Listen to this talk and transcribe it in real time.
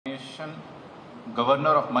election Governor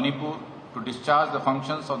of Manipur to discharge the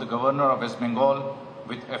functions of the Governor of West Bengal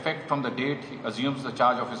with effect from the date he assumes the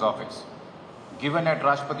charge of his office. Given at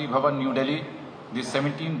Rashtrapati Bhavan, New Delhi, the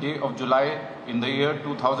 17th day of July in the year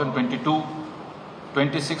 2022,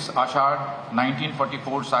 26 Ashad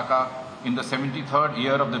 1944 Saka, in the 73rd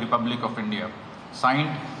year of the Republic of India.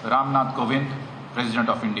 Signed, Ram Nath Kovind, President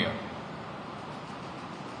of India.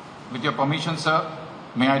 With your permission, sir,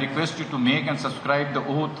 may I request you to make and subscribe the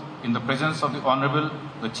oath in the presence of the Honorable,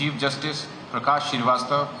 the Chief Justice Prakash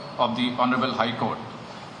Srivastava of the Honorable High Court.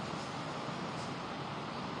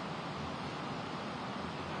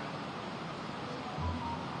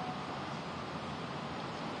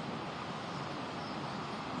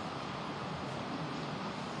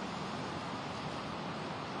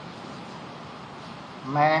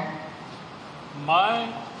 मैं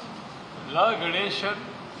गणेशन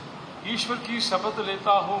ईश्वर की शपथ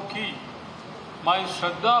लेता हूँ कि मैं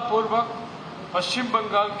श्रद्धापूर्वक पश्चिम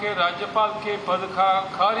बंगाल के राज्यपाल के पद का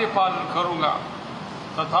कार्यपालन करूँगा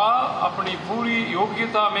तथा अपनी पूरी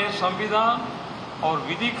योग्यता में संविधान और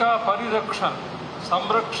विधि का परिरक्षण,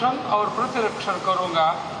 संरक्षण और प्रतिरक्षण करूँगा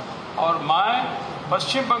और मैं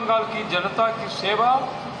पश्चिम बंगाल की जनता की सेवा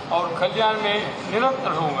और कल्याण में निरत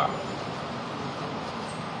रहूँगा।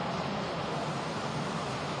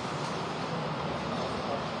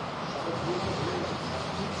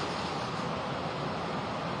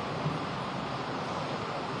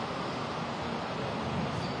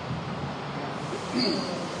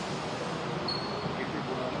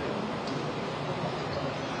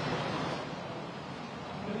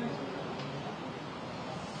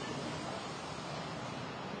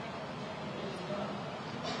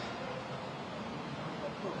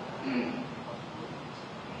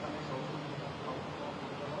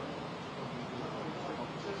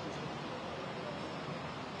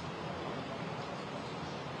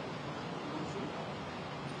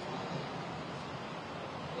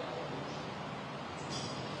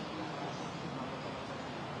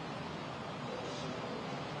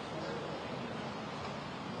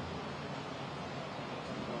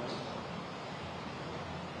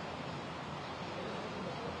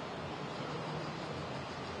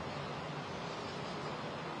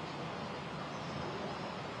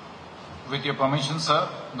 With your permission, sir,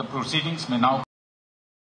 the proceedings may now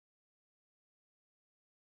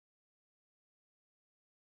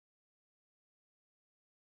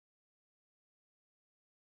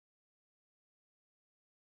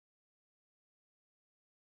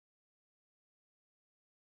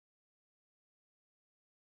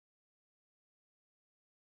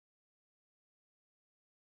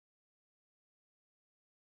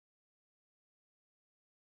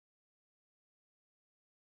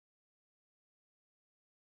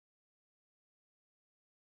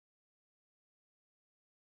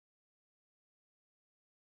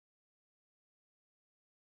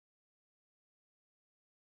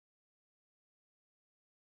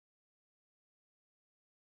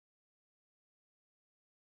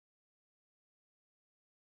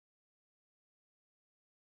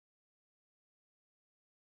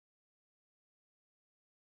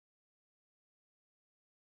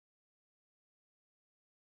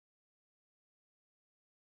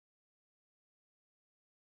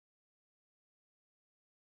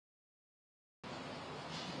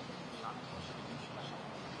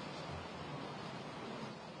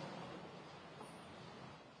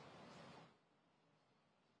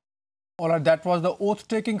All right, that was the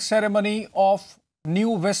oath-taking ceremony of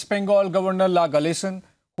new West Bengal Governor Ganesan,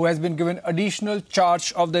 who has been given additional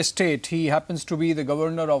charge of the state. He happens to be the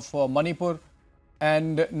governor of Manipur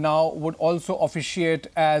and now would also officiate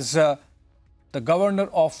as the governor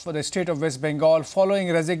of the state of West Bengal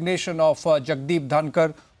following resignation of Jagdeep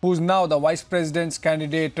Dhankhar, who is now the vice presidential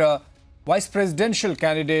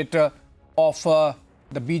candidate of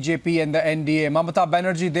the BJP and the NDA. Mamata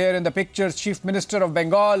Banerjee there in the pictures, Chief Minister of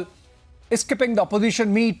Bengal, skipping the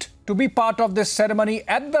opposition meet to be part of this ceremony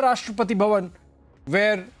at the Rashtrapati Bhavan,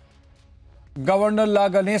 where Governor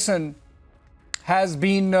Ganesan has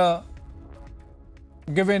been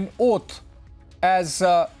given oath as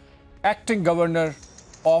acting governor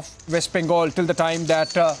of West Bengal till the time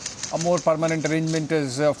that a more permanent arrangement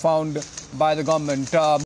is found by the government.